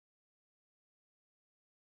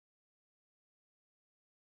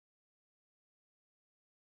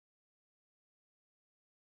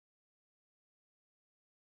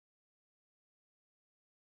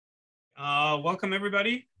Welcome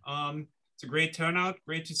everybody. It's a great turnout.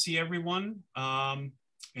 Great to see everyone.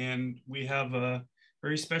 And we have a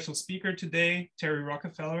very special speaker today, Terry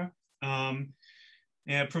Rockafellar. And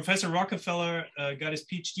Professor Rockafellar got his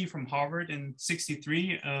PhD from Harvard in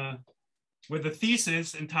 '63 with a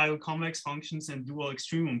thesis entitled Convex Functions and Dual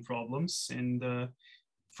Extremum Problems. And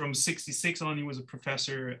from '66 on, he was a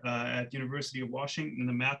professor at University of Washington in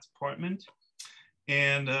the math department.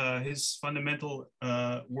 And his fundamental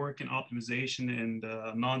work in optimization and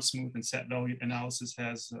non-smooth and set value analysis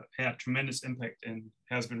has had tremendous impact and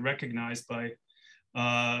has been recognized by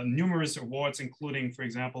numerous awards, including, for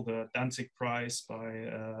example, the Danzig Prize by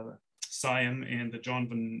SIAM and the John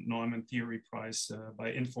von Neumann Theory Prize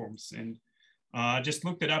by Informs. And I just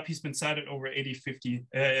looked it up. He's been cited over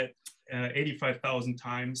 85,000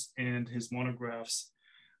 times, and his monographs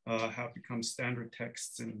have become standard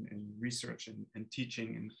texts in research and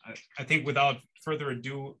teaching. And I think without further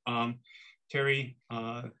ado, Terry,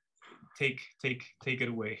 take it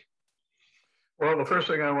away. Well, the first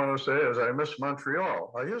thing I want to say is I miss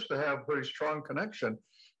Montreal. I used to have a pretty strong connection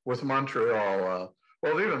with Montreal.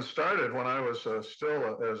 Well, it even started when I was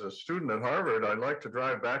still as a student at Harvard. I'd like to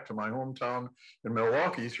drive back to my hometown in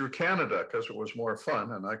Milwaukee through Canada because it was more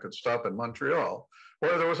fun and I could stop in Montreal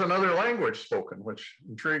where there was another language spoken, which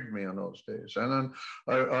intrigued me in those days. And then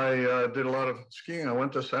I did a lot of skiing. I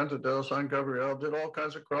went to Santa del San Gabriel, did all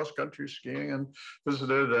kinds of cross-country skiing and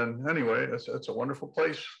visited. And anyway, it's a wonderful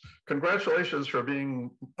place. Congratulations for being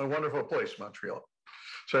a wonderful place, Montreal.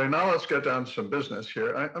 So now let's get down to some business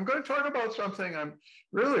here. I'm going to talk about something I'm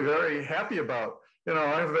really very happy about. You know,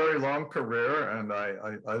 I have a very long career, and I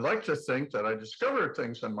like to think that I discovered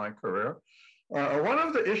things in my career. One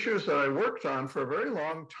of the issues that I worked on for a very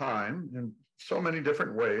long time in so many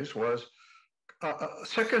different ways was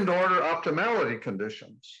second-order optimality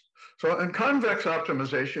conditions. So in convex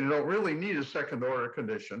optimization, you don't really need a second-order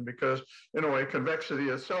condition because, in a way, convexity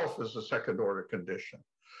itself is a second-order condition.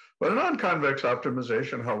 But in non-convex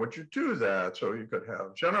optimization, how would you do that? So you could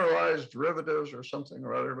have generalized derivatives or something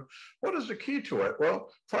or other. But what is the key to it? Well,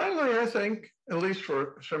 finally, I think, at least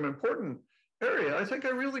for some important area, I think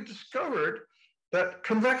I really discovered that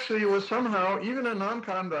convexity was somehow, even in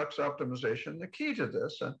non-convex optimization, the key to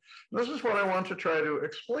this. And this is what I want to try to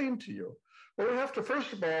explain to you. Well, we have to,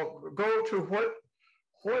 first of all, go to what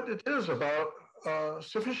it is about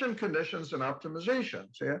sufficient conditions in optimization.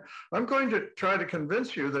 So I'm going to try to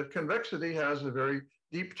convince you that convexity has a very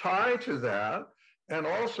deep tie to that, and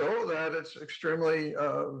also that it's extremely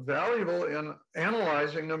valuable in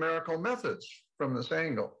analyzing numerical methods from this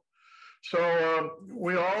angle. So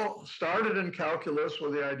we all started in calculus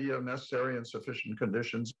with the idea of necessary and sufficient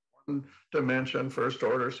conditions, one dimension, first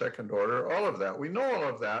order, second order, all of that. We know all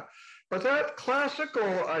of that. But that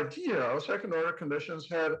classical idea of second order conditions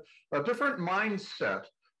had a different mindset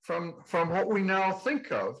from what we now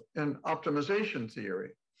think of in optimization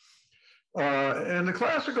theory. In the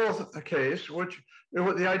classical case,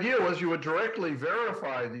 the idea was you would directly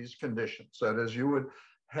verify these conditions. That is, you would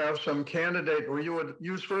have some candidate, or you would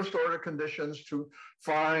use first order conditions to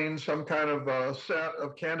find some kind of set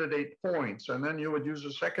of candidate points. And then you would use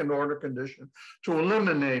a second order condition to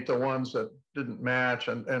eliminate the ones that didn't match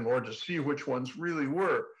or to see which ones really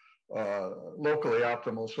were locally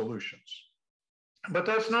optimal solutions. But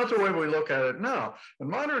that's not the way we look at it now. In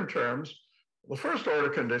modern terms, the first order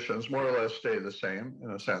conditions more or less stay the same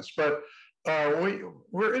in a sense, but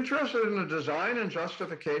we're interested in the design and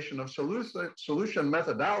justification of solution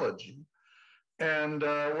methodology. And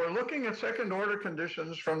we're looking at second order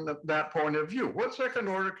conditions from that point of view. What second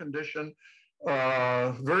order condition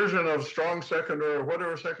version of strong second order,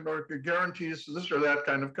 whatever second order guarantees this or that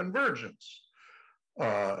kind of convergence?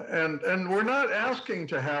 And we're not asking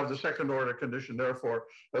to have the second order condition, therefore,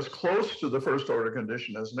 as close to the first order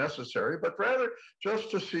condition as necessary, but rather just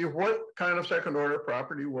to see what kind of second order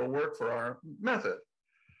property will work for our method.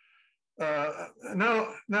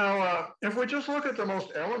 Now, if we just look at the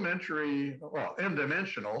most elementary, well,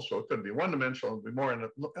 n-dimensional, so it could be one-dimensional, it would be more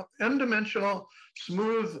n-dimensional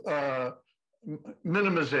smooth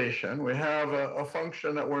minimization. We have a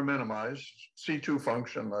function that we're minimized, C2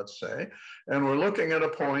 function, let's say, and we're looking at a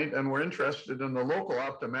point and we're interested in the local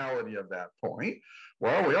optimality of that point.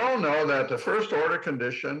 Well, we all know that the first order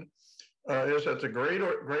condition is that the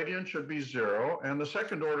gradient should be 0 and the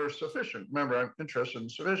second order is sufficient. Remember, I'm interested in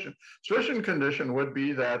sufficient. Sufficient condition would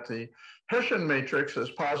be that the Hessian matrix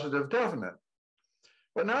is positive definite.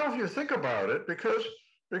 But now if you think about it, because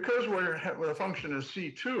the function is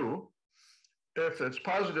C2, if it's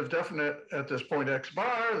positive definite at this point x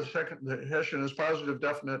bar, the Hessian is positive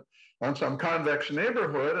definite on some convex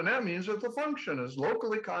neighborhood, and that means that the function is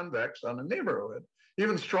locally convex on a neighborhood,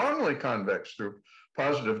 even strongly convex through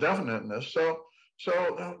positive definiteness. So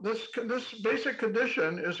this basic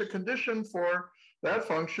condition is a condition for that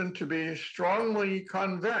function to be strongly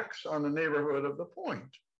convex on the neighborhood of the point.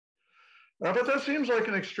 But that seems like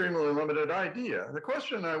an extremely limited idea. The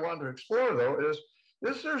question I want to explore, though,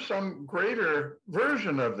 is there some greater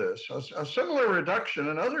version of this, a similar reduction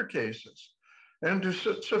in other cases? And do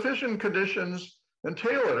sufficient conditions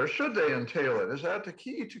entail it, or should they entail it? Is that the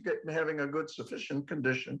key to having a good sufficient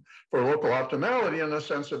condition for local optimality in the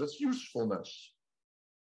sense of its usefulness?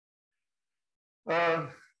 So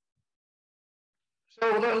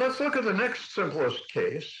let's look at the next simplest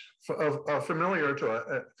case of familiarity to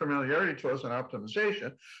us in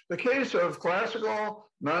optimization, the case of classical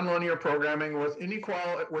nonlinear programming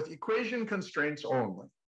with equation constraints only.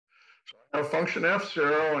 So I have function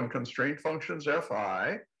f0 and constraint functions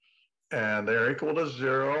fi, and they're equal to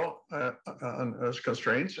 0 as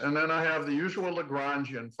constraints. And then I have the usual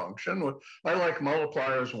Lagrangian function. I like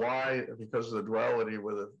multipliers y because of the duality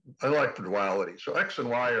with it. I like the duality. So x and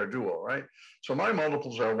y are dual, right? So my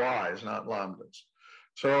multiples are y's, not lambdas.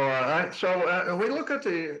 So we look at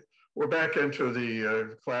we're back into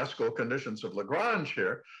the classical conditions of Lagrange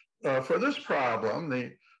here. For this problem,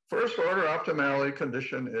 the first order optimality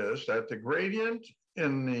condition is that the gradient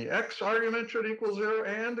in the x argument should equal 0,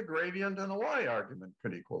 and the gradient in the y argument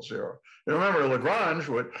could equal 0. You remember, Lagrange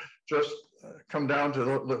would just come down to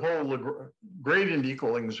the whole gradient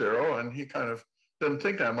equaling 0, and he kind of didn't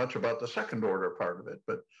think that much about the second order part of it,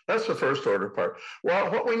 but that's the first order part.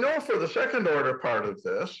 Well, what we know for the second order part of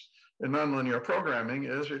this in nonlinear programming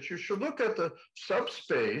is that you should look at the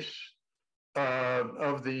subspace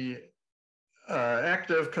of the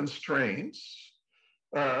active constraints,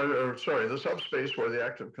 the subspace where the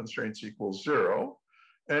active constraints equals 0,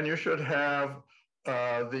 and you should have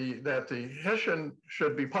that the Hessian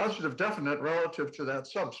should be positive definite relative to that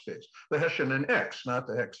subspace, the Hessian in x, not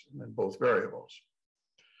the Hessian in both variables.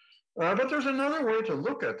 But there's another way to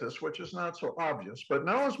look at this, which is not so obvious, but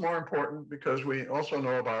now is more important because we also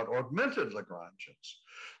know about augmented Lagrangians.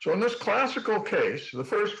 So in this classical case, the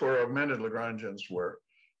first where augmented Lagrangians were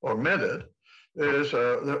augmented is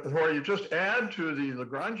where you just add to the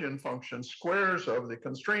Lagrangian function squares of the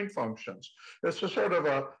constraint functions. It's a sort of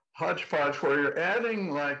a hodgepodge where you're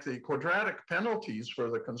adding like the quadratic penalties for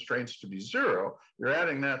the constraints to be 0. You're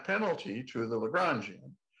adding that penalty to the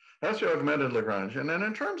Lagrangian. That's the augmented Lagrangian. And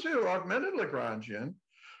in terms of augmented Lagrangian,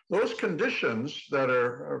 those conditions that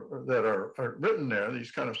are written there,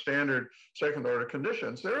 these kind of standard second order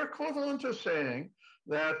conditions, they're equivalent to saying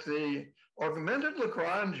that the augmented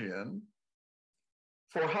Lagrangian,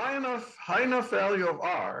 for high enough value of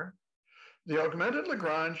r, the augmented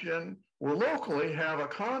Lagrangian will locally have a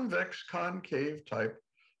convex-concave type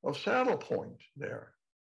of saddle point there.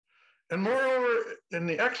 And moreover, in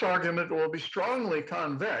the x argument, it will be strongly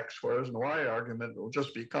convex, whereas in the y argument, it will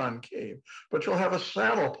just be concave, but you'll have a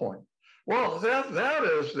saddle point. Well, that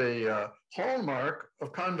is the hallmark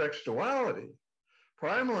of convex duality.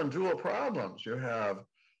 Primal and dual problems, you have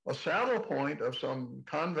a saddle point of some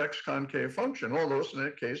convex-concave function, all those in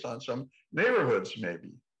that case on some neighborhoods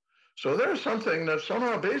maybe. So there's something that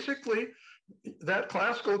somehow basically that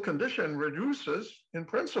classical condition reduces in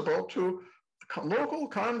principle to local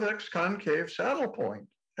convex-concave saddle point,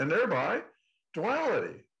 and thereby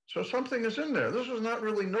duality. So something is in there. This was not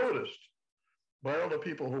really noticed by all the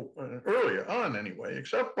people who, earlier on anyway,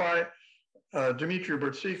 except by Dimitri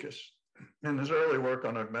Bertsikis in his early work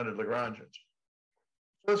on augmented Lagrangians.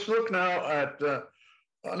 Let's look now at, now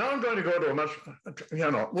I'm going to go to a much, we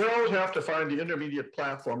always have to find the intermediate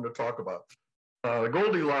platform to talk about. The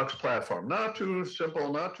Goldilocks platform, not too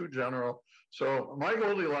simple, not too general. So my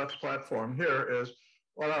Goldilocks platform here is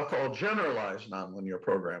what I'll call generalized nonlinear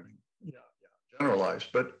programming. Yeah, generalized,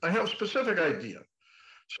 but I have a specific idea.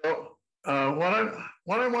 So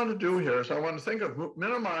what I want to do here is I want to think of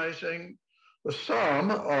minimizing the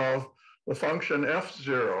sum of the function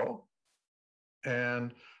f0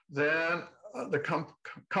 and then the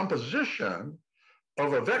composition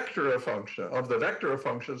of a vector of function, of the vector of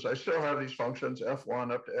functions. I still have these functions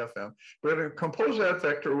f1 up to fm. We're going to compose that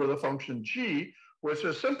vector with a function g, which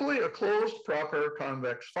is simply a closed proper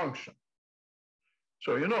convex function.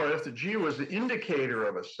 So, you know, if the g was the indicator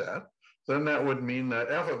of a set, then that would mean that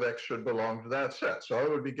f of x should belong to that set. So I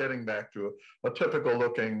would be getting back to a typical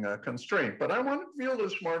looking constraint. But I want to feel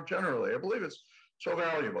this more generally. I believe it's so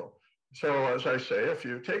valuable. So as I say, if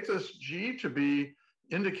you take this g to be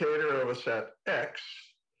indicator of a set x,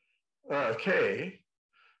 K,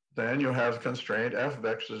 then you have constraint f of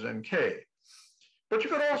x is in K. But you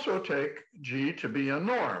could also take G to be a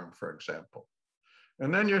norm, for example.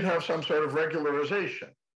 And then you'd have some sort of regularization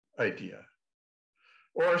idea.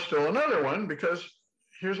 Or still another one, because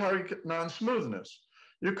here's how you get non-smoothness.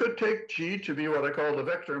 You could take G to be what I call the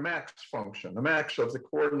vector max function, the max of the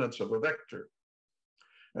coordinates of a vector.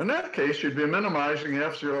 In that case, you'd be minimizing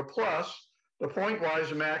f0 plus the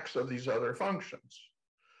pointwise max of these other functions.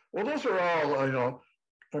 Well, those are all,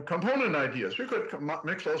 component ideas. You could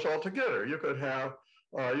mix those all together. You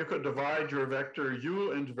could divide your vector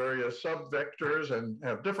U into various subvectors and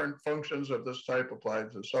have different functions of this type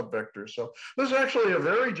applied to subvectors. So this is actually a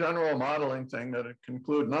very general modeling thing that it can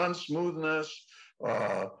include non-smoothness,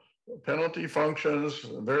 penalty functions,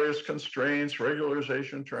 various constraints,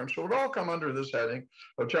 regularization terms. So it would all come under this heading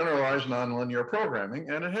of generalized nonlinear programming.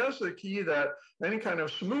 And it has the key that any kind of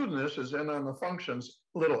smoothness is in on the functions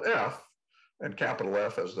little f and capital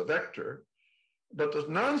F as the vector. But the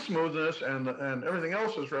non-smoothness and everything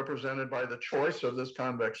else is represented by the choice of this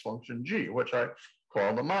convex function G, which I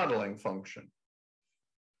call the modeling function.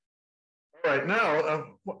 All right, now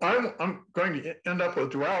I'm going to end up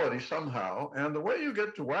with duality somehow. And the way you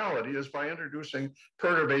get duality is by introducing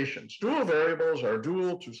perturbations. Dual variables are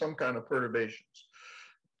dual to some kind of perturbations,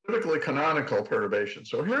 typically canonical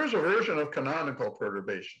perturbations. So here's a version of canonical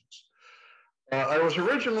perturbations. I was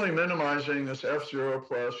originally minimizing this f0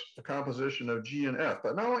 plus the composition of G and F,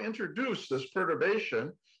 but now I introduce this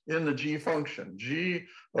perturbation in the G function, G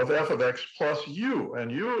of f of x plus U, and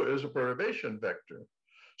U is a perturbation vector.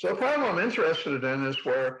 So the problem I'm interested in is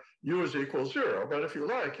where U is equal 0, but if you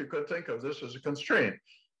like, you could think of this as a constraint.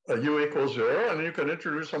 U equals 0, and you could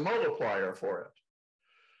introduce a multiplier for it.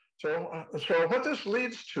 So what this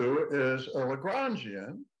leads to is a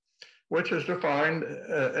Lagrangian, which is defined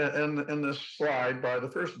in this slide by the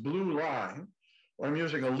first blue line. I'm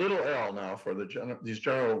using a little l now for these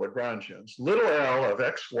general Lagrangians. Little l of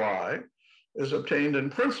xy is obtained in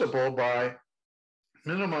principle by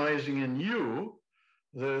minimizing in U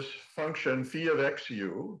this function phi of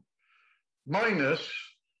xu minus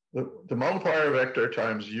the multiplier vector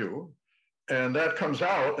times u. And that comes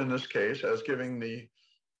out in this case as giving the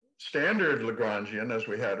standard Lagrangian as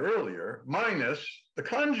we had earlier, minus the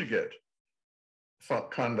conjugate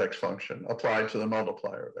convex function applied to the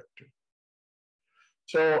multiplier vector.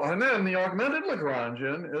 So, and then the augmented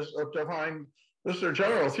Lagrangian is defined, this is their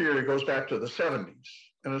general theory, goes back to the 70s.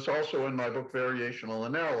 And it's also in my book, Variational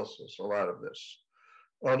Analysis, a lot of this.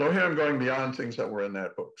 Although here I'm going beyond things that were in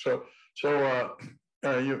that book. So the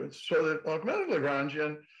augmented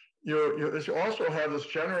Lagrangian, you also have this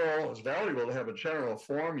general, it's valuable to have a general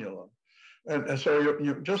formula. And so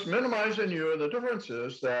you just minimize in U, and the difference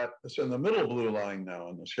is that it's in the middle blue line now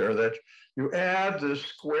in this here, that you add the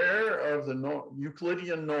square of the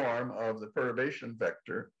Euclidean norm of the perturbation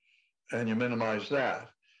vector, and you minimize that.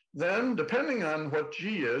 Then, depending on what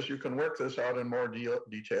G is, you can work this out in more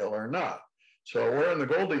detail or not. So we're in the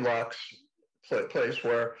Goldilocks place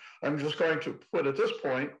where I'm just going to put at this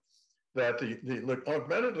point that the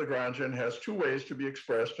augmented Lagrangian has two ways to be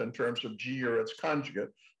expressed in terms of G or its conjugate,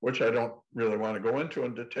 which I don't really want to go into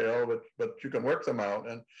in detail, but you can work them out.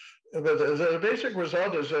 And but the basic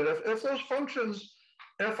result is that if those functions,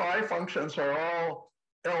 Fi functions, are all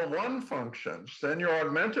L1 functions, then your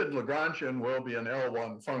augmented Lagrangian will be an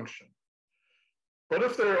L1 function. But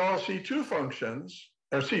if they're all C2 functions,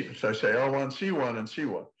 or I say L1, C1, and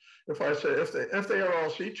C1. If I say if they are all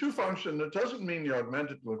C2 function, it doesn't mean the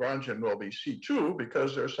augmented Lagrangian will be C2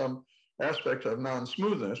 because there's some aspect of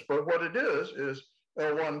non-smoothness. But what it is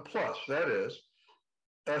L1 plus. That is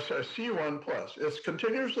C1 plus. It's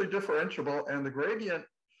continuously differentiable, and the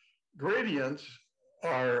gradients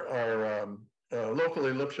are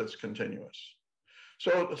locally Lipschitz continuous.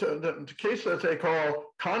 So the case that they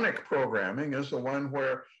call conic programming is the one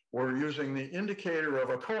where we're using the indicator of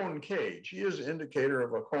a cone K. G is the indicator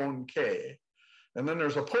of a cone K. And then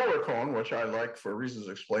there's a polar cone, which I like for reasons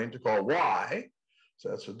explained to call Y. So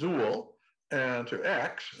that's a dual. And to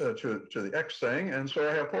X, to the X thing. And so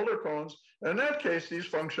I have polar cones. And in that case, these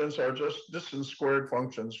functions are just distance squared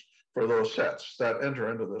functions for those sets that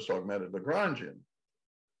enter into this augmented Lagrangian.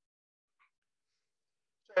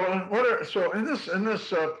 So in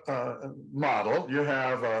this model, you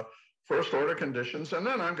have first order conditions, and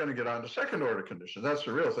then I'm going to get on to second order conditions. That's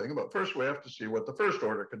the real thing. But first, we have to see what the first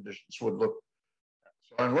order conditions would look like.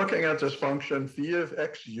 So I'm looking at this function phi of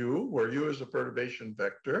xu, where u is a perturbation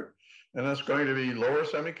vector, and that's going to be lower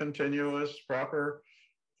semi-continuous, proper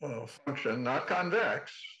function, not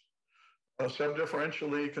convex,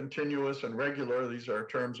 subdifferentially continuous and regular. These are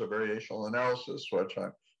terms of variational analysis, which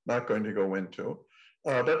I'm not going to go into.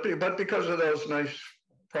 But because of those nice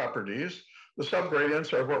properties, the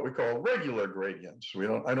subgradients are what we call regular gradients.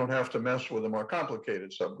 I don't have to mess with the more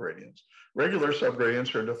complicated subgradients. Regular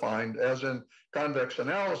subgradients are defined as in convex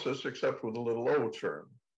analysis, except with a little o term,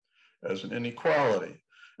 as an inequality.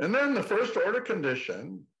 And then the first order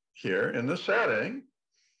condition here in this setting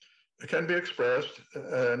can be expressed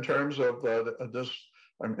in terms of this.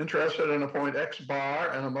 I'm interested in a point x bar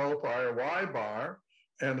and a multiplier y bar.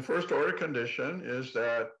 And the first order condition is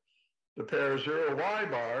that the pair 0 y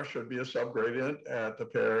bar should be a subgradient at the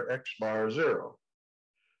pair x bar 0.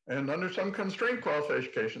 And under some constraint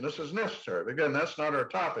qualification, this is necessary. But again, that's not our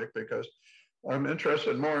topic because I'm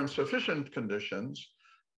interested more in sufficient conditions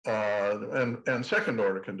and second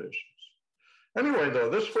order conditions. Anyway, though,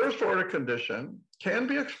 this first order condition can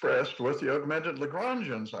be expressed with the augmented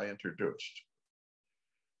Lagrangians I introduced.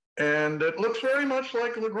 And it looks very much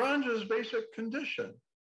like Lagrange's basic condition.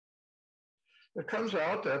 It comes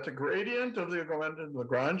out that the gradient of the augmented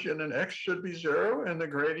Lagrangian in x should be 0, and the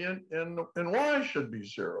gradient in y should be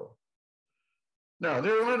 0. Now,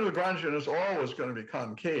 the augmented Lagrangian is always going to be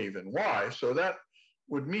concave in y, so that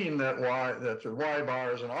would mean that the y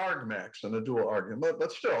bar is an argmax and a dual argument.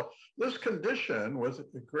 But still, this condition with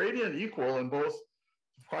the gradient equal in both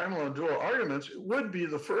primal and dual arguments would be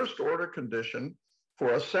the first order condition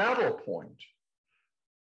for a saddle point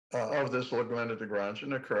of this augmented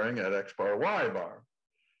Lagrangian occurring at x bar y bar,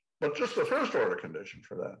 but just the first order condition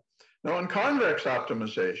for that. Now in convex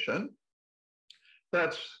optimization,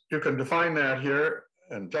 you can define that here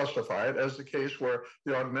and justify it as the case where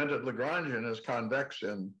the augmented Lagrangian is convex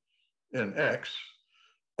in x.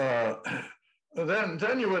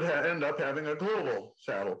 Then you would end up having a global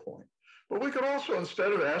saddle point. But we could also,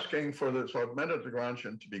 instead of asking for this augmented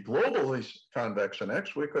Lagrangian to be globally convex in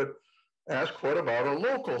x, we could ask, what about a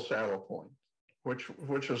local saddle point,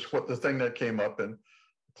 which is what the thing that came up in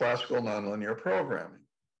classical nonlinear programming.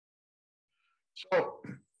 So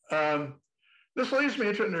this leads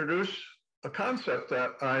me to introduce a concept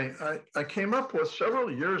that I came up with several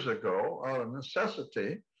years ago out of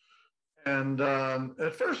necessity. And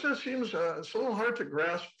at first it seems it's a little hard to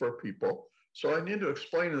grasp for people. So I need to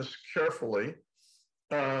explain this carefully.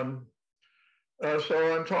 So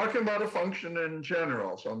I'm talking about a function in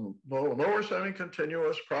general, some lower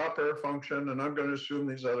semi-continuous proper function, and I'm going to assume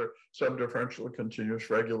these other subdifferential continuous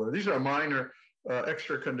regular. These are minor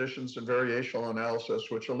extra conditions in variational analysis,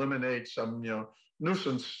 which eliminate some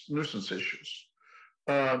nuisance issues.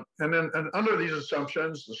 And under these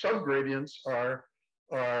assumptions, the subgradients are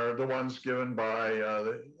the ones given by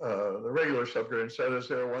the regular subgradients. That is,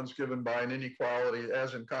 they're ones given by an inequality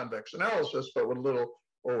as in convex analysis, but with a little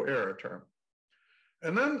O error term.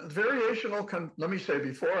 And then variational, let me say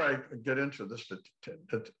before I get into this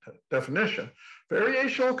definition,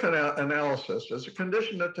 variational analysis is a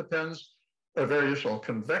condition that depends on variational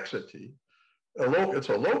convexity. It's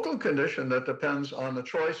a local condition that depends on the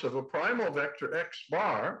choice of a primal vector x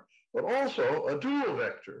bar, but also a dual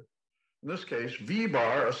vector. In this case, v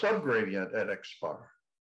bar, a subgradient at x bar.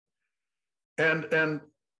 And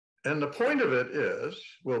the point of it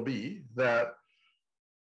will be that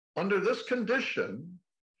under this condition,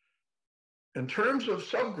 in terms of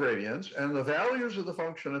subgradients and the values of the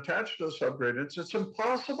function attached to the subgradients, it's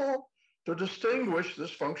impossible to distinguish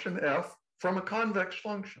this function f from a convex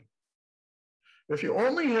function. If you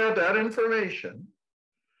only had that information,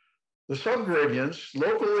 the subgradients,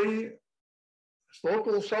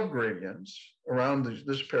 local subgradients around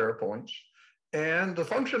this pair of points, and the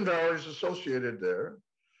function values associated there,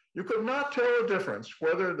 you could not tell the difference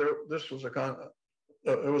whether this was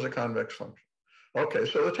it was a convex function. Okay,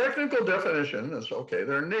 so the technical definition is, okay,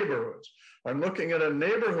 there are neighborhoods. I'm looking at a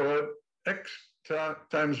neighborhood x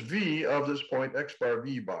times v of this point x bar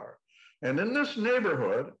v bar. And in this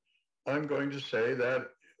neighborhood, I'm going to say that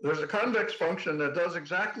there's a convex function that does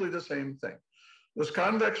exactly the same thing. This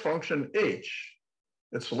convex function h,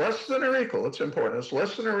 it's less than or equal, it's important, it's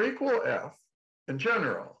less than or equal f in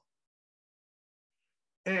general.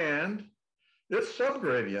 And its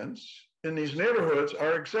subgradients in these neighborhoods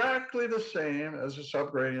are exactly the same as the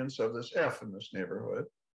subgradients of this f in this neighborhood.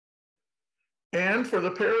 And for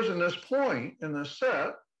the pairs in this point, in this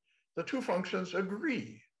set, the two functions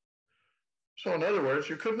agree. So in other words,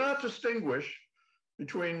 you could not distinguish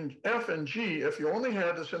between f and g if you only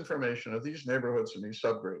had this information of these neighborhoods and these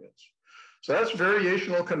subgradients. So that's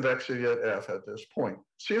variational convexity at f at this point.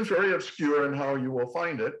 Seems very obscure in how you will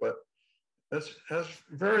find it, but it has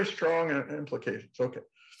very strong implications. Okay.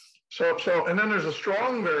 So and then there's a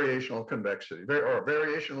strong variational convexity, or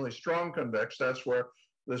variationally strong convex. That's where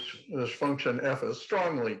this function f is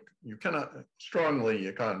strongly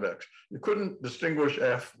convex. You couldn't distinguish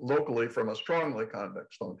f locally from a strongly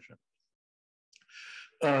convex function.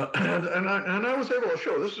 And I was able to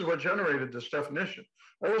show, this is what generated this definition.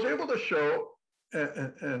 I was able to show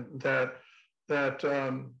that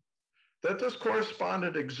this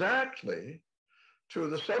corresponded exactly to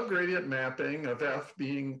the subgradient mapping of f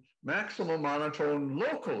being maximum monotone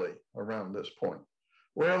locally around this point.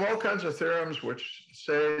 We have all kinds of theorems which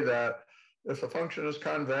say that if a function is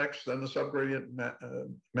convex, then the subgradient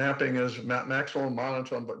mapping is maximum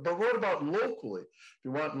monotone. But what about locally? If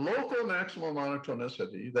you want local maximum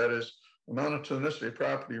monotonicity, that is a monotonicity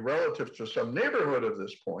property relative to some neighborhood of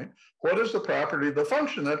this point, what is the property of the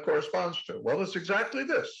function that corresponds to? Well, it's exactly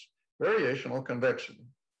this, variational convexity.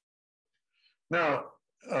 Now,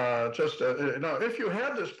 now, if you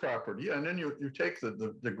had this property and then you take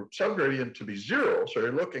the subgradient to be zero, so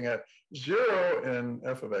you're looking at zero in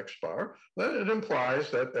f of x bar, then it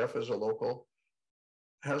implies that f is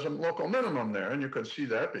has a local minimum there. And you can see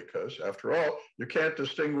that because, after all, you can't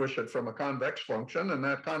distinguish it from a convex function, and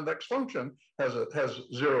that convex function has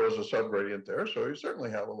zero as a subgradient there, so you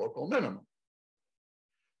certainly have a local minimum.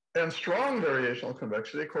 And strong variational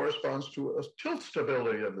convexity corresponds to a tilt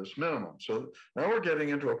stability of this minimum. So now we're getting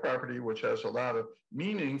into a property which has a lot of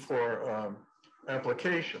meaning for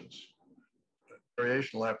applications,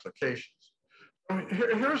 variational applications.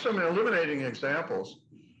 Here's some illuminating examples.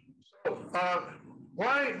 So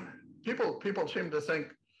why people seem to think,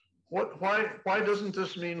 why doesn't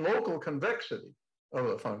this mean local convexity of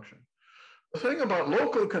the function? The thing about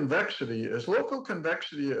local convexity is local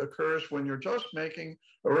convexity occurs when you're just making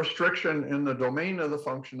a restriction in the domain of the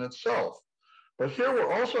function itself. But here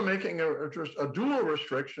we're also making a dual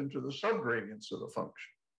restriction to the subgradients of the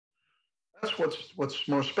function. That's what's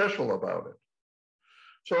more special about it.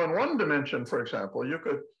 So in one dimension, for example, you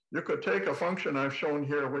could take a function I've shown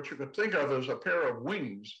here, which you could think of as a pair of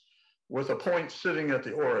wings with a point sitting at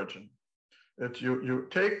the origin. You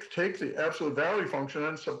take the absolute value function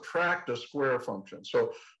and subtract a square function.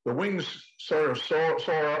 So the wings sort of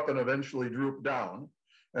soar up and eventually droop down,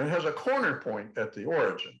 and it has a corner point at the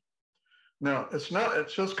origin. Now, it's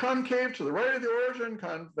just concave to the right of the origin,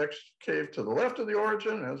 convex-cave to the left of the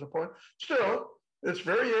origin, it has a point. Still, it's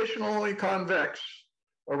variationally convex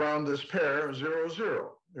around this pair 0,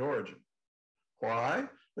 0, the origin. Why?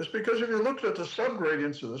 It's because if you looked at the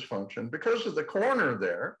subgradients of this function, because of the corner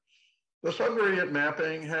there, the subgradient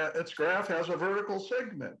mapping, its graph has a vertical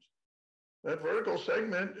segment. That vertical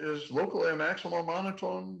segment is locally a maximal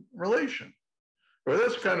monotone relation. Well,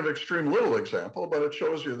 that's kind of extreme little example, but it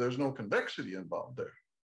shows you there's no convexity involved there.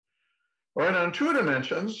 All right, on 2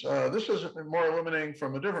 dimensions, this is more illuminating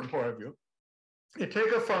from a different point of view. You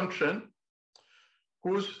take a function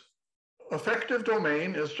whose effective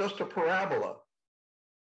domain is just a parabola,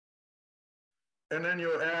 and then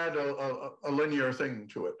you add a linear thing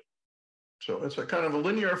to it. So it's a kind of a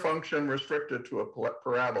linear function restricted to a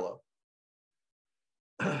parabola.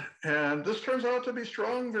 And this turns out to be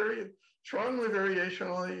strongly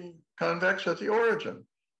variationally convex at the origin.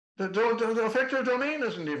 The effective domain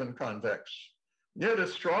isn't even convex, yet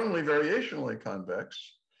it's strongly variationally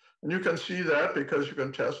convex. And you can see that because you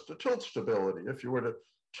can test the tilt stability. If you were to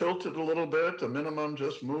tilt it a little bit, the minimum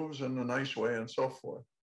just moves in a nice way and so forth.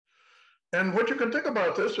 And what you can think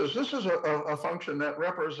about this is a function that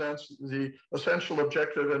represents the essential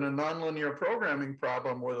objective in a nonlinear programming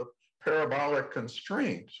problem with a parabolic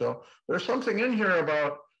constraint. So there's something in here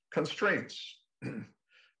about constraints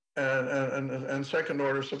and second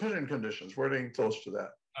order sufficient conditions. We're getting close to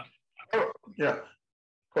that. Oh, yeah.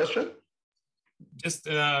 Question? Just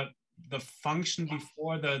the function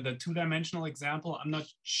before the 2-dimensional example, I'm not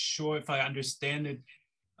sure if I understand it.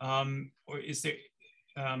 Or is there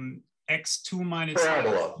x2 minus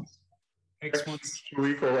parabola. x1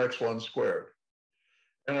 x2 equal x1 squared.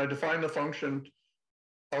 And I define the function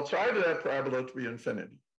outside of that parabola to be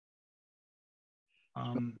infinity.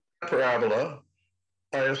 Parabola,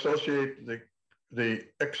 I associate the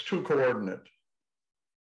x2 coordinate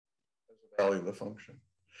as the value of the function.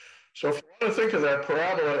 So if you want to think of that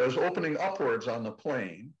parabola as opening upwards on the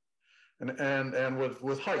plane, and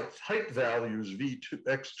with height values v2,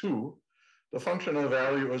 x2, the function of the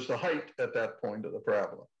value is the height at that point of the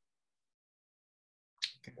parabola.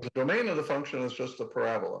 Okay. The domain of the function is just the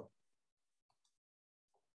parabola.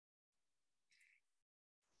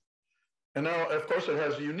 And now, of course, it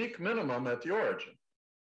has a unique minimum at the origin,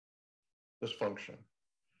 this function.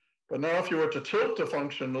 But now if you were to tilt the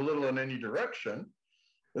function a little in any direction,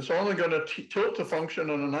 it's only going to tilt the function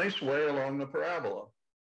in a nice way along the parabola.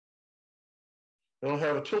 It'll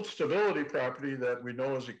have a tilt stability property that we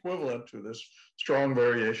know is equivalent to this strong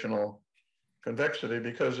variational convexity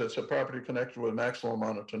because it's a property connected with maximum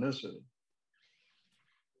monotonicity.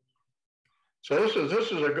 So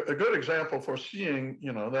this is a good example for seeing,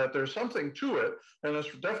 that there's something to it, and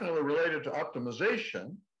it's definitely related to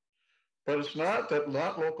optimization, but it's not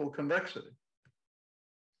local convexity.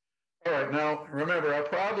 All right, now remember our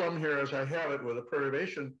problem here, as I have it with a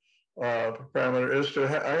perturbation parameter, is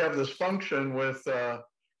I have this function with. Can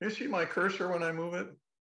you see my cursor when I move it?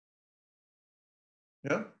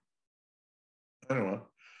 Yeah. I don't know.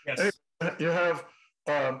 Yes. Anyway, you have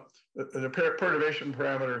the perturbation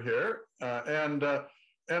parameter here, and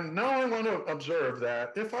now I want to observe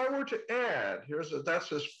that if I were to add,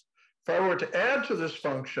 if I were to add to this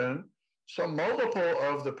function some multiple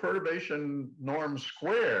of the perturbation norm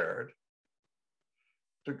squared,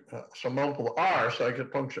 some multiple r, so I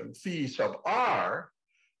get function phi sub r,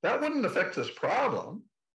 that wouldn't affect this problem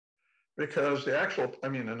because in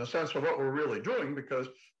a sense of what we're really doing, because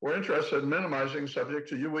we're interested in minimizing subject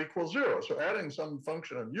to u equals 0. So adding some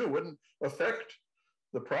function of u wouldn't affect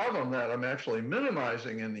the problem that I'm actually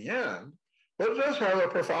minimizing in the end, but it does have a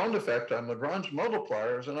profound effect on Lagrange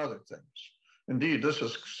multipliers and other things. Indeed, this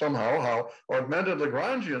is somehow how augmented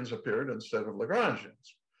Lagrangians appeared instead of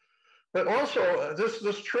Lagrangians. But also,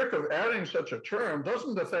 this trick of adding such a term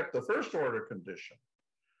doesn't affect the first order condition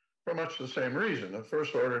for much the same reason. The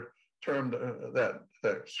first order term,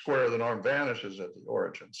 that square of the norm vanishes at the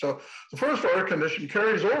origin. So the first order condition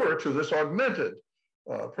carries over to this augmented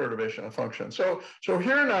perturbation of function. So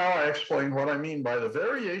here now I explain what I mean by the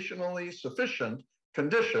variationally sufficient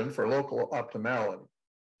condition for local optimality.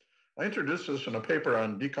 I introduced this in a paper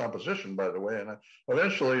on decomposition, by the way, and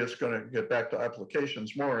eventually it's going to get back to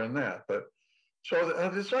applications more in that. But so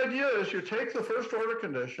this idea is you take the first order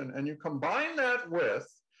condition and you combine that with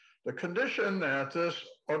the condition that this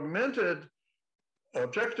augmented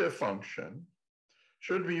objective function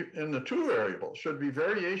should be in the two variables, should be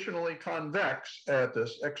variationally convex at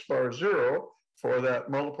this x bar 0 for that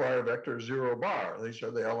multiplier vector 0 bar. These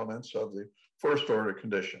are the elements of the first order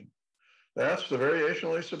condition. That's the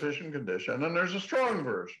variationally sufficient condition. And there's a strong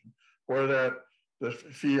version where the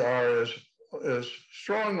phi r is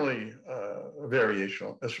strongly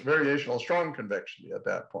variational. It's variational strong convexity at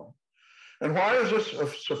that point. And why is this a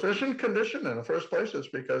sufficient condition in the first place? It's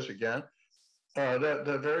because, again, that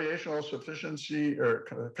variational sufficiency or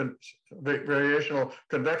variational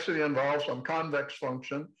convexity involves some convex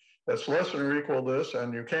function that's less than or equal to this,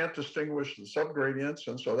 and you can't distinguish the subgradients.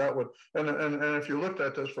 And so that would, and if you looked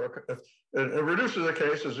at this it reduces the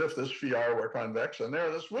case as if this phi r were convex, and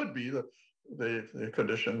this would be the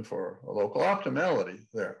condition for a local optimality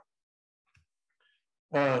there.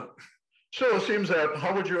 So it seems that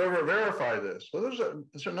how would you ever verify this? Well,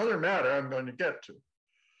 it's another matter I'm going to get to.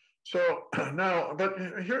 So now, but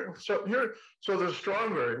so the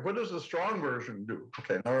strong version, what does the strong version do?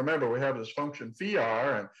 Okay, now remember we have this function phi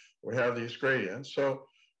r and we have these gradients. So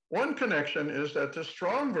one connection is that the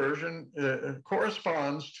strong version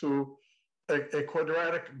corresponds to a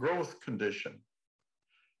quadratic growth condition.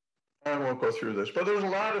 I won't go through this, but there's a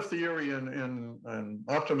lot of theory in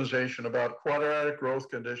optimization about quadratic growth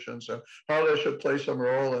conditions and how they should play some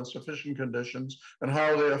role in sufficient conditions and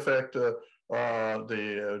how they affect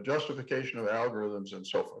the justification of algorithms and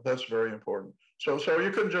so forth. That's very important. So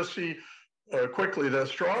you can just see quickly that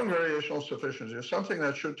strong variational sufficiency is something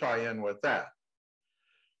that should tie in with that.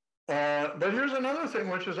 But here's another thing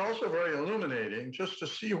which is also very illuminating, just to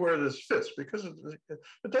see where this fits, because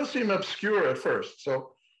it does seem obscure at first.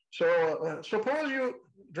 So suppose you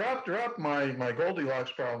drop my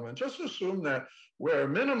Goldilocks problem and just assume that we're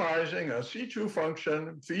minimizing a C2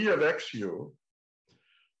 function phi of xu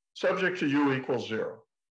subject to u equals 0.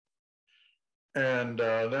 And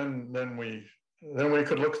then we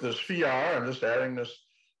could look at this phi r. I'm just adding this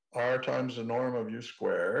r times the norm of u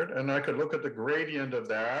squared. And I could look at the gradient of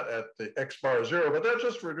that at the x bar 0, but that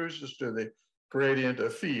just reduces to the gradient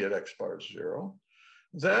of phi at x bar 0.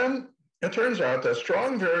 Then it turns out that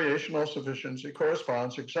strong variational sufficiency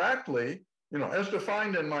corresponds exactly, as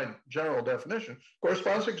defined in my general definition,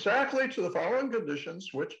 corresponds exactly to the following conditions,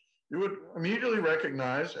 which you would immediately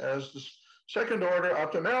recognize as the second order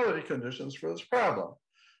optimality conditions for this problem.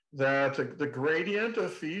 That the gradient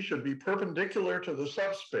of phi should be perpendicular to the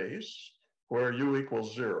subspace where u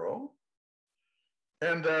equals 0,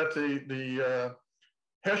 and that the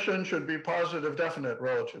Hessian should be positive definite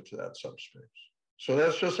relative to that subspace. So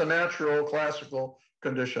that's just a natural classical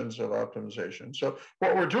conditions of optimization. So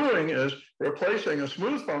what we're doing is replacing a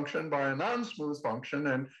smooth function by a non-smooth function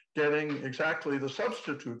and getting exactly the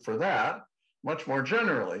substitute for that. much more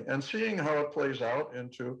generally and seeing how it plays out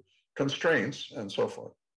into constraints and so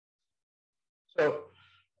forth. So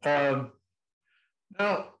now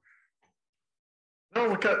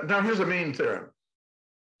here's a mean theorem.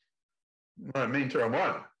 Mean theorem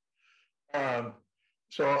one.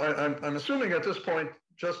 So I'm assuming at this point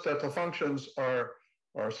just that the functions are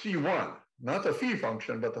C1, not the phi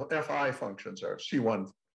function, but the Fi functions are C1.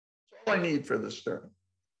 That's all I need for this theorem.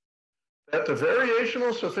 That the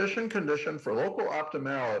variational sufficient condition for local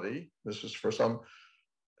optimality, this is for some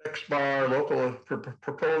X bar local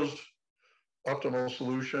proposed optimal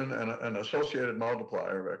solution and an associated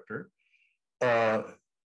multiplier vector,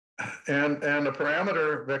 and a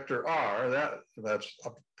parameter vector R, that's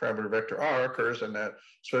a parameter vector R occurs in that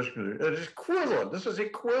special condition. It is equivalent. This is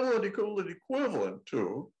equivalent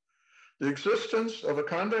to the existence of a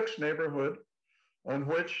convex neighborhood on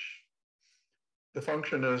which the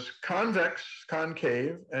function is convex,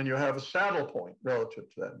 concave, and you have a saddle point relative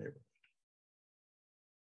to that neighborhood.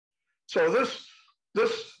 So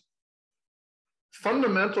this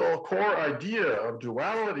fundamental core idea of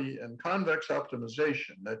duality and convex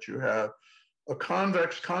optimization, that you have a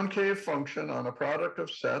convex concave function on a product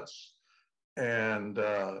of sets, and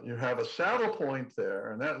you have a saddle point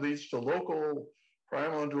there, and that leads to local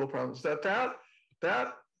primal and dual problems,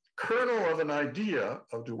 that kernel of an idea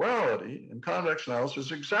of duality in convex analysis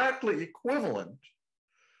is exactly equivalent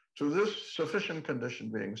to this sufficient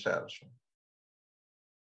condition being satisfied.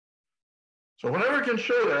 So whenever you can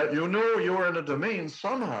show that, you know you're in a domain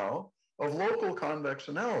somehow of local convex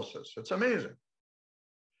analysis. It's amazing.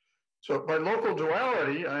 So by local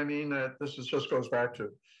duality, I mean that this just goes back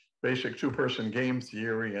to basic two-person game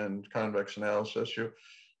theory and convex analysis. You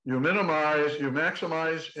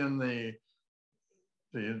maximize in the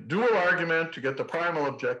dual argument to get the primal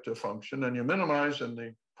objective function, and you minimize in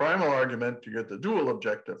the primal argument to get the dual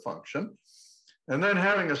objective function. And then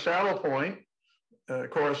having a saddle point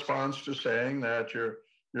corresponds to saying that your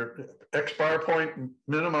X bar point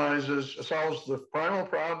solves the primal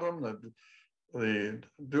problem, the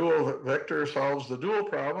dual vector solves the dual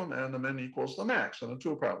problem, and the min equals the max and the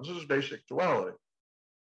two problems. This is basic duality.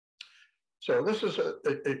 So this is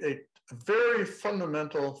a very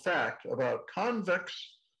fundamental fact about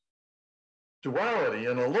convex duality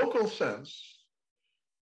in a local sense,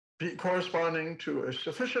 corresponding to a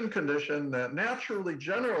sufficient condition that naturally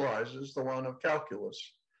generalizes the one of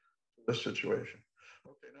calculus to this situation.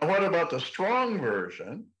 Okay, now what about the strong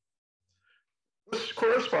version? This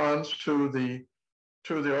corresponds to the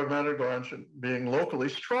augmented Lagrangian being locally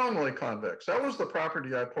strongly convex. That was the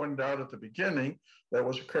property I pointed out at the beginning that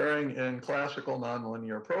was occurring in classical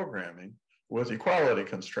nonlinear programming with equality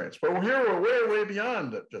constraints. But here we're way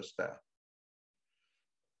beyond just that.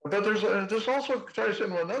 But this also ties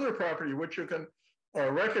in with another property which you can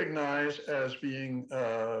recognize as being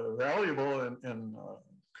valuable in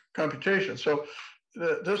computation. So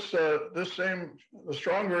the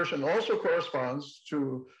strong version also corresponds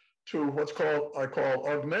to what's I call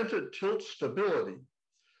augmented tilt stability,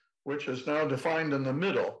 which is now defined in the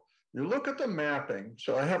middle. You look at the mapping.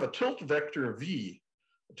 So I have a tilt vector V.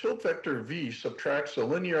 A tilt vector V subtracts a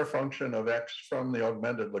linear function of X from the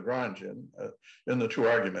augmented Lagrangian in the two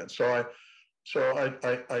arguments. So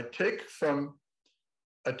I take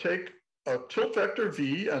a tilt vector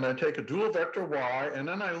V and I take a dual vector Y, and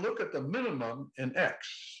then I look at the minimum in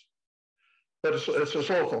X. But it's this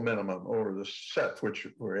local minimum over this set, where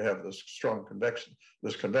we have this strong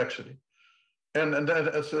convexity. And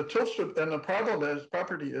the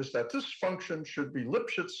property is that this function should be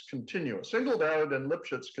Lipschitz continuous, singled out and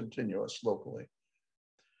Lipschitz continuous locally.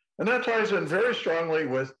 And that ties in very strongly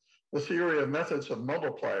with the theory of methods of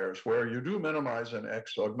multipliers, where you do minimize in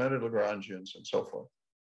X, augmented Lagrangians, and so forth.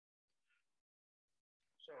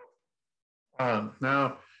 So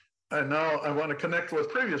now I want to connect with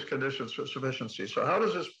previous conditions for sufficiency. So how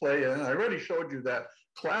does this play in? I already showed you that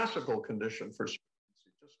classical condition for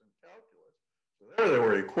sufficiency just in calculus. So there they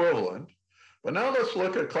were equivalent. But now let's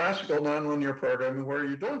look at classical nonlinear programming, where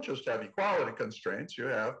you don't just have equality constraints, you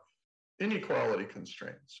have inequality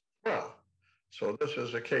constraints. Well, so this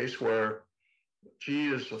is a case where G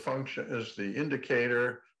is the function, is the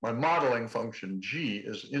indicator. My modeling function G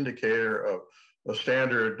is the indicator of a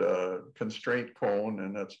standard constraint cone,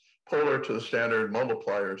 and it's polar to the standard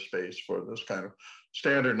multiplier space for this kind of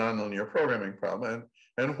standard nonlinear programming problem.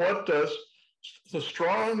 And what does the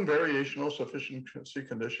strong variational sufficiency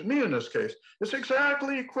condition mean in this case? It's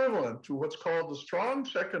exactly equivalent to what's called the strong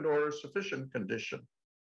second order sufficient condition.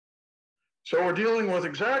 So we're dealing with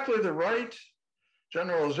exactly the right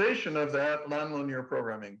generalization of that nonlinear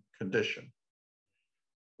programming condition.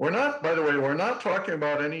 We're not, by the way, we're not talking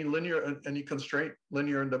about any constraint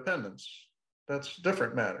linear independence. That's a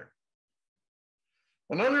different matter.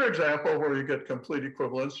 Another example where you get complete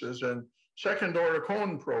equivalence is in second order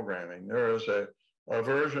cone programming. There is a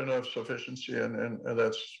version of sufficiency and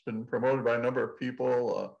that's been promoted by a number of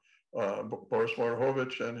people, Boris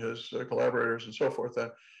Moravovich and his collaborators and so forth.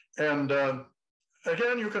 And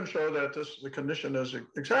again, you can show that the condition is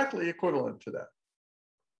exactly equivalent to that.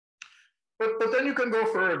 But then you can go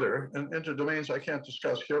further and into domains I can't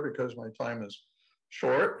discuss here because my time is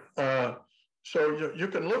short. So you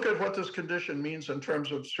can look at what this condition means in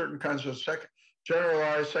terms of certain kinds of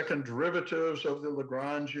generalized second derivatives of the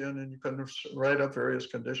Lagrangian, and you can write up various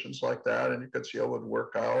conditions like that, and you can see how it would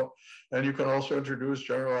work out. And you can also introduce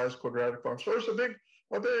generalized quadratic forms. So there's a big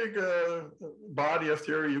body of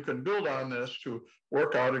theory you can build on this to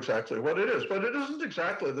work out exactly what it is. But it isn't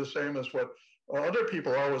exactly the same as what other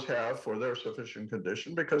people always have for their sufficient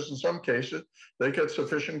condition, because in some cases they get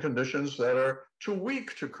sufficient conditions that are too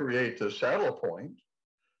weak to create the saddle point.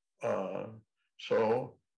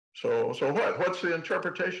 So what? What's the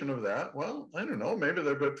interpretation of that? Well, I don't know. Maybe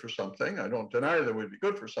they're good for something. I don't deny they would be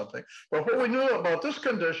good for something. But what we knew about this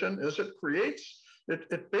condition is it creates.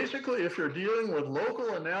 It basically, if you're dealing with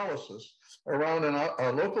local analysis around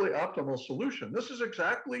a locally optimal solution, this is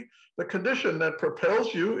exactly the condition that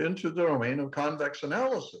propels you into the domain of convex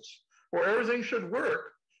analysis, where everything should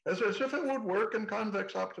work as if it would work in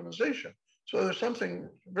convex optimization. So there's something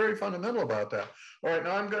very fundamental about that. All right,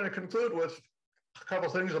 now I'm going to conclude with a couple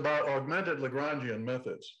things about augmented Lagrangian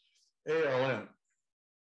methods, ALM.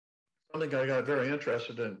 Something I got very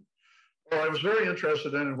interested in. Well, I was very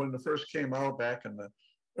interested in it when it first came out back in the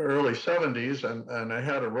early 70s, and I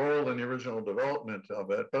had a role in the original development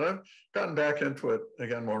of it, but I've gotten back into it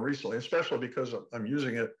again more recently, especially because I'm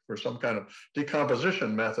using it for some kind of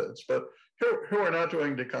decomposition methods. But here we're not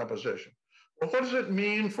doing decomposition. Well, what does it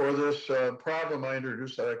mean for this problem I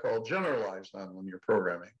introduced that I call generalized nonlinear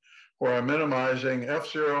programming, where I'm minimizing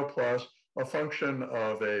F0 plus a function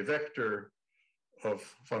of a vector of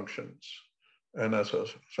functions? And that's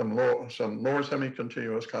some lower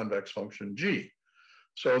semi-continuous convex function G.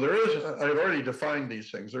 So there is, I've already defined these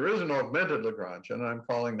things. There is an augmented Lagrangian, and I'm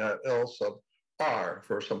calling that L sub R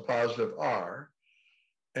for some positive R.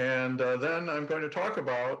 And then I'm going to talk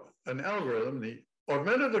about an algorithm, the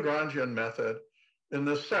augmented Lagrangian method in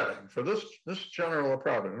this setting for this general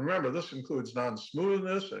problem. And remember, this includes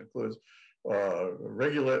non-smoothness, it includes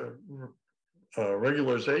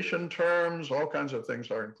regularization terms, all kinds of things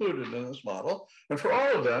are included in this model. And for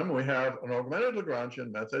all of them, we have an augmented Lagrangian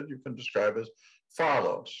method you can describe as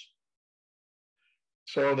follows.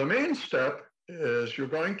 So the main step is you're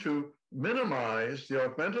going to minimize the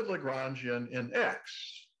augmented Lagrangian in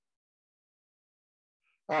X.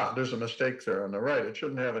 There's a mistake there on the right. It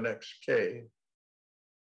shouldn't have an XK.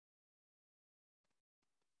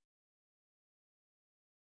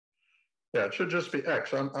 Yeah, it should just be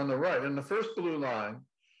X on the right. In the first blue line,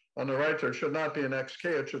 on the right, there should not be an XK.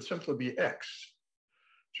 It should simply be X.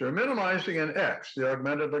 So you're minimizing in X, the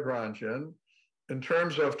augmented Lagrangian, in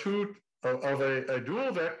terms of a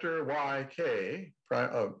dual vector YK,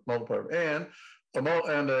 multiplier, and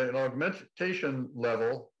an augmentation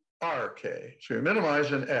level RK. So you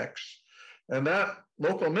minimize in X. And that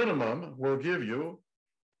local minimum will give you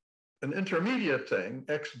an intermediate thing,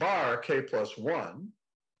 X bar K plus 1.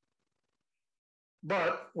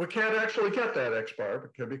 But we can't actually get that X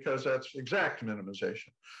bar because that's exact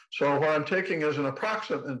minimization. So what I'm taking is an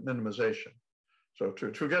approximate minimization. So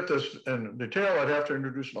to get this in detail, I'd have to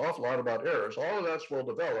introduce an awful lot about errors. All of that's will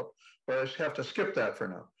develop, but I just have to skip that for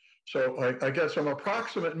now. So I get some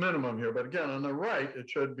approximate minimum here, but again, on the right, it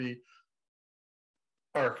should be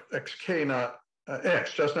our XK, not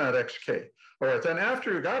X, just not XK. All right, then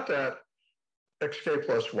after you got that XK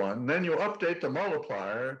plus 1, then you update the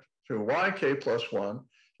multiplier to YK plus 1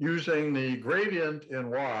 using the gradient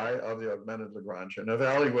in Y of the augmented Lagrangian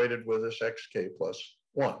evaluated with this XK plus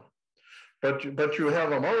 1. But you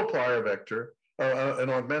have a multiplier vector, an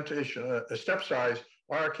augmentation, a step size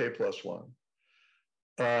RK plus 1.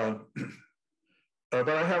 But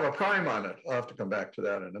I have a prime on it. I'll have to come back to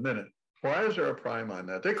that in a minute. Why is there a prime on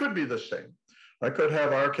that? They could be the same. I could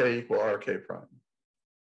have RK equal RK prime.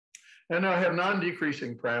 And I have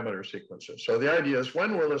non-decreasing parameter sequences. So the idea is,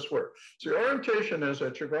 when will this work? So the orientation is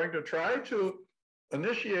that you're going to try to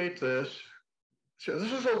initiate this. So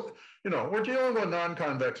this is we're dealing with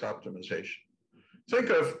non-convex optimization. Think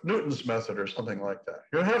of Newton's method or something like that.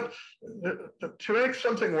 You have to make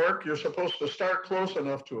something work, you're supposed to start close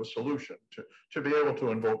enough to a solution to be able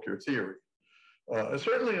to invoke your theory. It's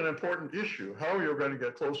certainly an important issue, how you're going to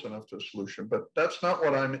get close enough to a solution, but that's not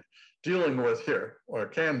what I'm dealing with here, or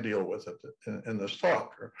can deal with it in this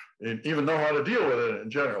talk, or even know how to deal with it in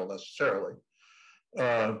general necessarily.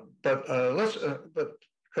 But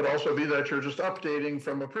could also be that you're just updating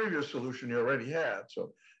from a previous solution you already had.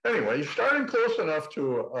 So anyway, you're starting close enough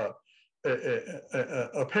to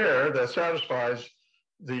a pair that satisfies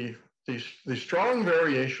the strong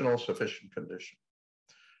variational sufficient condition.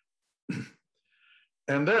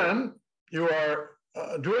 And then you are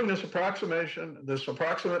doing this approximation, this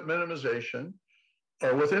approximate minimization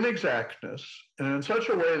with inexactness, and in such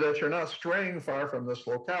a way that you're not straying far from this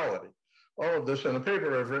locality. All of this in a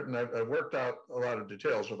paper I've written, I've worked out a lot of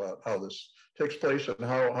details about how this takes place and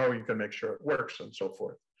how you can make sure it works and so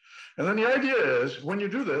forth. And then the idea is, when you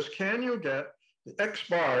do this, can you get the X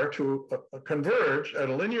bar to converge at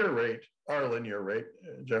a linear rate, R linear rate,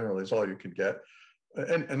 generally is all you can get,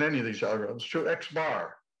 in any of these algorithms, to X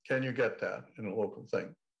bar? Can you get that in a local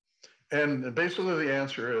thing? And basically the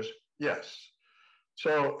answer is yes.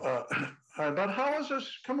 So, but how has this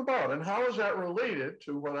come about? And how is that related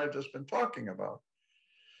to what I've just been talking about?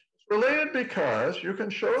 It's related because you can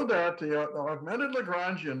show that the augmented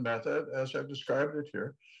Lagrangian method, as I've described it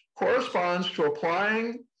here, corresponds to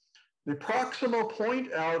applying the proximal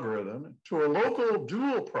point algorithm to a local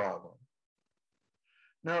dual problem.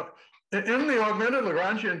 Now, in the augmented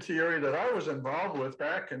Lagrangian theory that I was involved with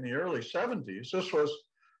back in the early 70s, this was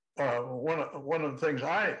one of the things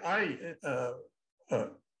I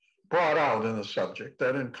brought out in the subject,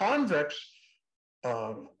 that in convex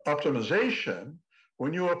optimization,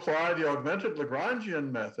 when you apply the augmented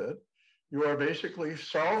Lagrangian method, you are basically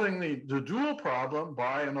solving the dual problem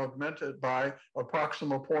by a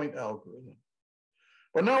proximal point algorithm.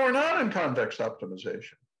 But now we're not in convex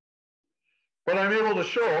optimization. But I'm able to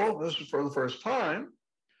show, this is for the first time,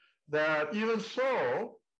 that even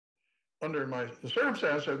so, under the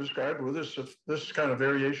circumstance I described with this kind of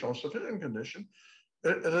variational sufficient condition,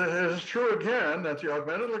 it is true again that the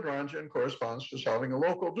augmented Lagrangian corresponds to solving a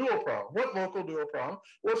local dual problem. What local dual problem?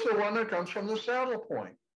 What's the one that comes from the saddle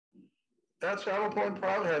point? That saddle point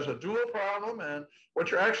problem has a dual problem, and what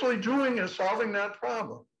you're actually doing is solving that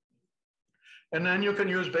problem. And then you can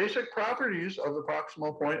use basic properties of the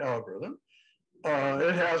proximal point algorithm.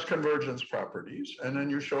 It has convergence properties, and then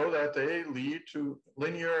you show that they lead to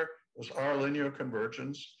R linear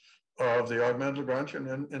convergence of the augmented Lagrangian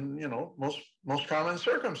in most common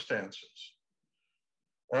circumstances.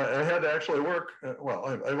 I had to actually work,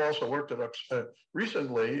 I've also worked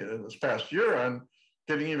recently, this past year, on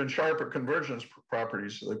getting even sharper convergence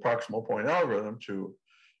properties of the proximal point algorithm to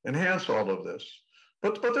enhance all of this.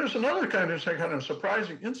 But there's another kind of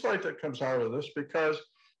surprising insight that comes out of this, because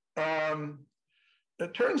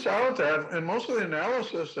it turns out that in most of the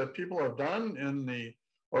analysis that people have done in the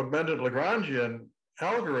augmented Lagrangian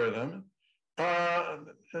algorithm,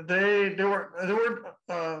 they were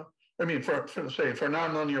for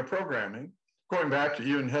nonlinear programming, going back to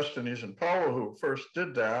even Hestenes and Powell, who first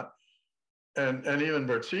did that, and even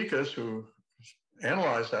Bertzikas, who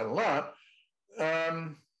analyzed that a lot,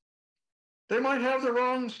 they might have the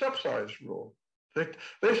wrong step size rule. They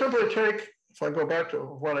simply take, if I go back to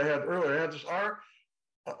what I had earlier, I had this R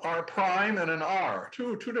prime and an R,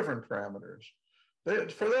 two different parameters.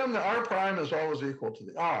 For them, the R prime is always equal to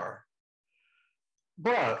the R.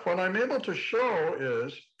 But what I'm able to show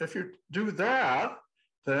is, if you do that,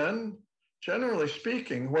 then generally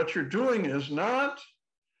speaking, what you're doing is not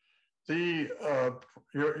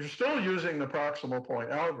you're still using the proximal point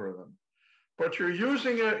algorithm, but you're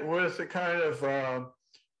using it with a kind of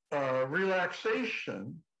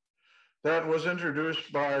relaxation that was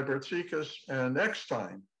introduced by Bertzikas and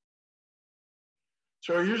Eckstein.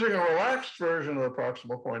 So you're using a relaxed version of the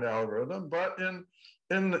proximal point algorithm, but in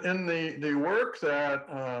the work that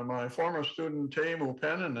my former student Teemu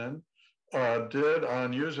Pennanen did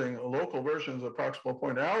on using local versions of the proximal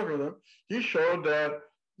point algorithm, he showed that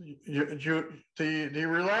the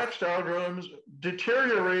relaxed algorithms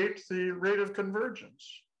deteriorate the rate of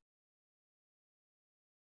convergence.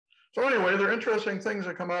 So anyway, there are interesting things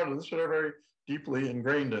that come out of this that are very deeply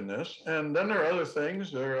ingrained in this. And then there are other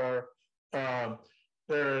things. I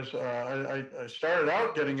started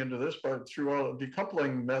out getting into this, but through all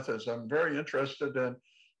decoupling methods, I'm very interested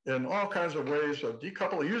in all kinds of ways of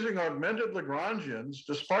decoupling, using augmented Lagrangians,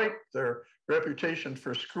 despite their reputation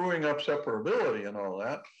for screwing up separability and all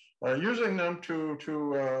that, using them to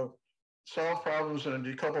solve problems in a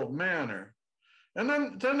decoupled manner. And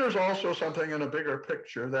then there's also something in a bigger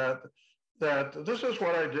picture that this is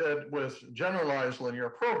what I did with generalized linear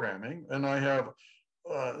programming. And I have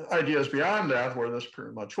ideas beyond that where this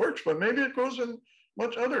pretty much works, but maybe it goes in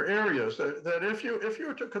much other areas that if you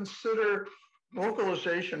were to consider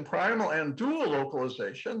localization, primal and dual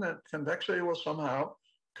localization, that convexity will somehow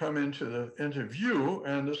come into view,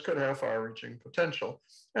 and this could have far-reaching potential.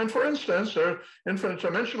 And for instance, there are infinite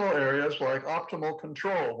dimensional areas like optimal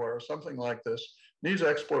control, where something like this needs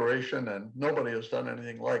exploration and nobody has done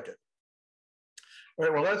anything like it. All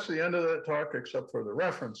right, well, that's the end of the talk, except for the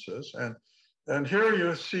references. And here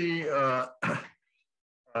you see, well,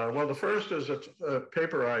 the first is a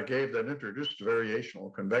paper I gave that introduced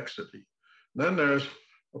variational convexity. Then there's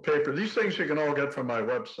a paper, these things you can all get from my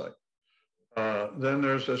website. Then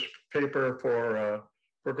there's this paper for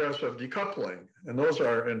progressive decoupling, and those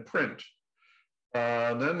are in print.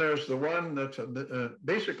 Then there's the one that's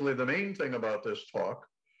basically the main thing about this talk,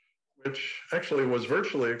 which actually was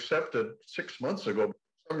virtually accepted 6 months ago. For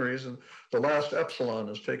some reason, the last epsilon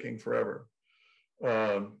is taking forever.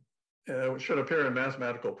 It should appear in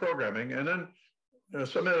mathematical programming, and then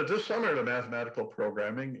submitted this summer to mathematical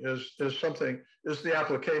programming is the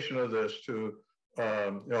application of this to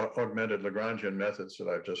augmented Lagrangian methods that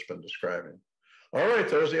I've just been describing. All right,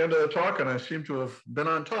 there's the end of the talk, and I seem to have been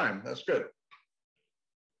on time. That's good.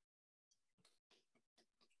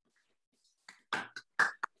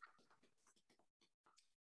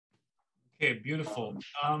 Okay, beautiful.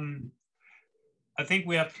 I think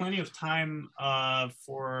we have plenty of time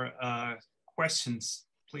for questions.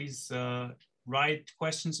 Please write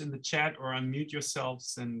questions in the chat or unmute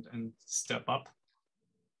yourselves and step up.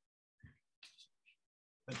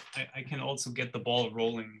 But I can also get the ball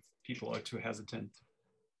rolling if people are too hesitant.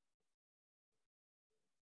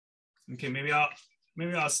 Okay, maybe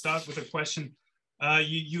I'll start with a question.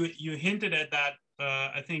 You hinted at that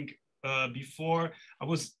I think before. I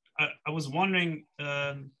was wondering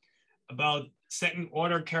about second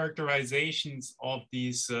order characterizations of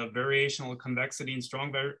these variational convexity and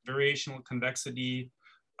strong variational convexity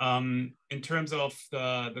in terms of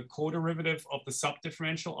the co-derivative of the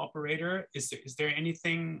subdifferential operator. Is there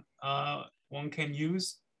anything one can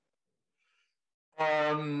use?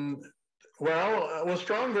 Well,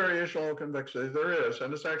 strong variational convexity, there is,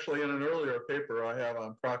 and it's actually in an earlier paper I have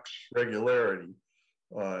on Prox regularity.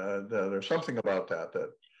 There's something about that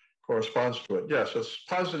corresponds to it. Yes, it's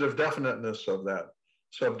positive definiteness of that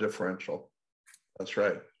subdifferential. That's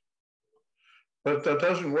right. But that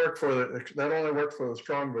doesn't work that only works for the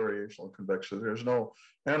strong variational convexity. There's no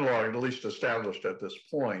analog, at least established at this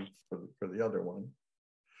point, for the other one.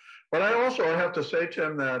 But I have to say,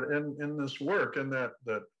 Tim, that in this work, in that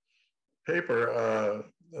paper,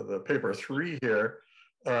 the paper 3 here,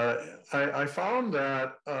 I found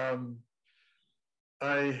that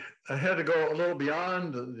I had to go a little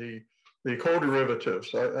beyond the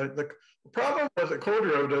co-derivatives. The problem with the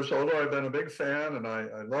co-derivatives, although I've been a big fan and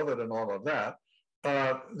I love it and all of that,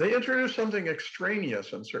 they introduce something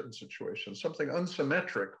extraneous in certain situations, something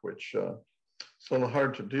unsymmetric, which it's a little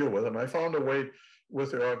hard to deal with. And I found a way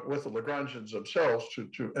with the Lagrangians themselves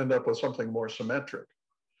to end up with something more symmetric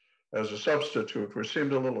as a substitute, which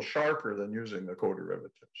seemed a little sharper than using the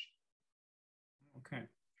co-derivatives. Okay.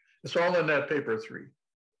 It's all in that paper 3.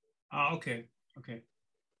 Okay.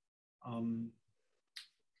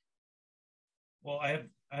 Well, I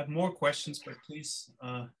have more questions, but please,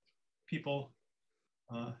 people,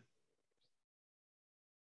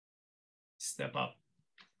 step up.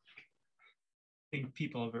 I think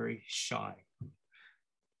people are very shy.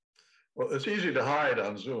 Well, it's easy to hide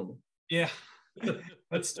on Zoom. Yeah,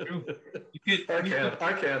 that's true. I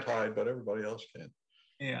can't hide, but everybody else can.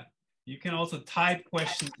 Yeah, you can also type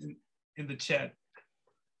questions in the chat.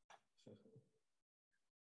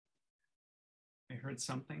 I heard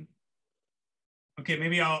something. Okay,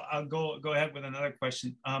 maybe I'll go ahead with another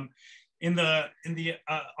question. In the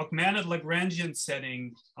augmented Lagrangian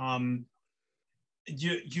setting,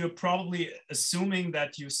 you're probably assuming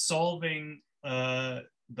that you're solving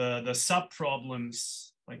the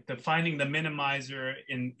subproblems, like finding the minimizer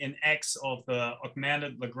in X of the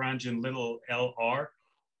augmented Lagrangian little LR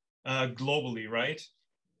globally, right?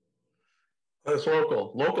 That's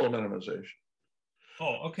local minimization.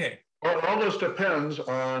 Oh, okay. Well, all this depends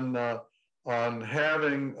on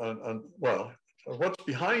having, well, what's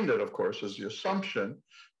behind it, of course, is the assumption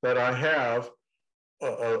that I have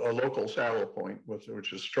a local saddle point,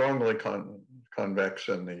 which is strongly convex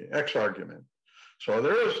in the X argument. So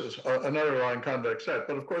there is an underlying convex set,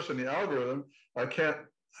 but of course in the algorithm, I can't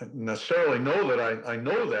necessarily know that I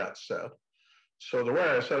know that set. So the way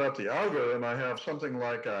I set up the algorithm, I have something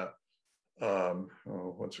like a,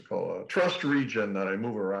 what's it called, a trust region that I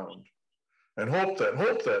move around and hope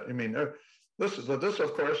that, I mean, this,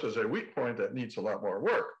 of course, is a weak point that needs a lot more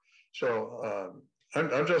work. So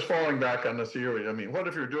I'm just falling back on the theory. I mean, what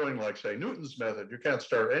if you're doing, like, say, Newton's method? You can't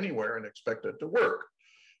start anywhere and expect it to work.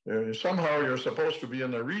 Somehow you're supposed to be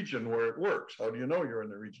in the region where it works. How do you know you're in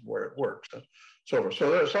the region where it works? So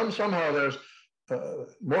there's somehow there's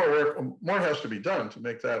more work, more has to be done to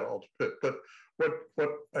make that all fit. But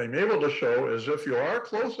what I'm able to show is if you are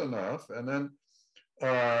close enough and then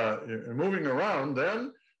you're moving around,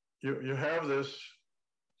 then you have this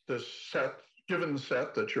given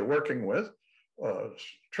set that you're working with,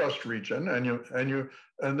 trust region,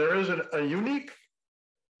 and there is a unique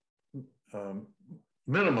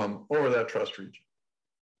minimum over that trust region.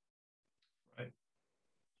 Right.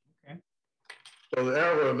 Okay. So the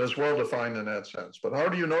algorithm is well defined in that sense. But how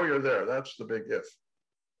do you know you're there? That's the big if.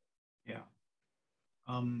 Yeah.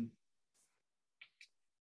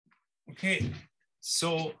 Okay.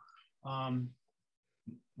 So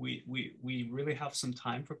we really have some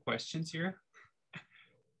time for questions here.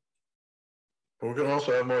 But we can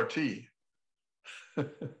also have more tea.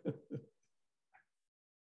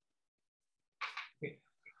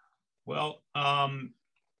 Well,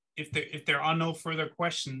 if there are no further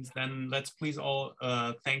questions, then let's please all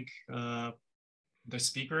thank the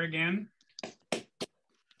speaker again.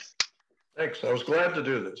 Thanks. I was glad to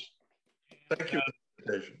do this. Thank you for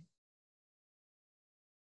the invitation.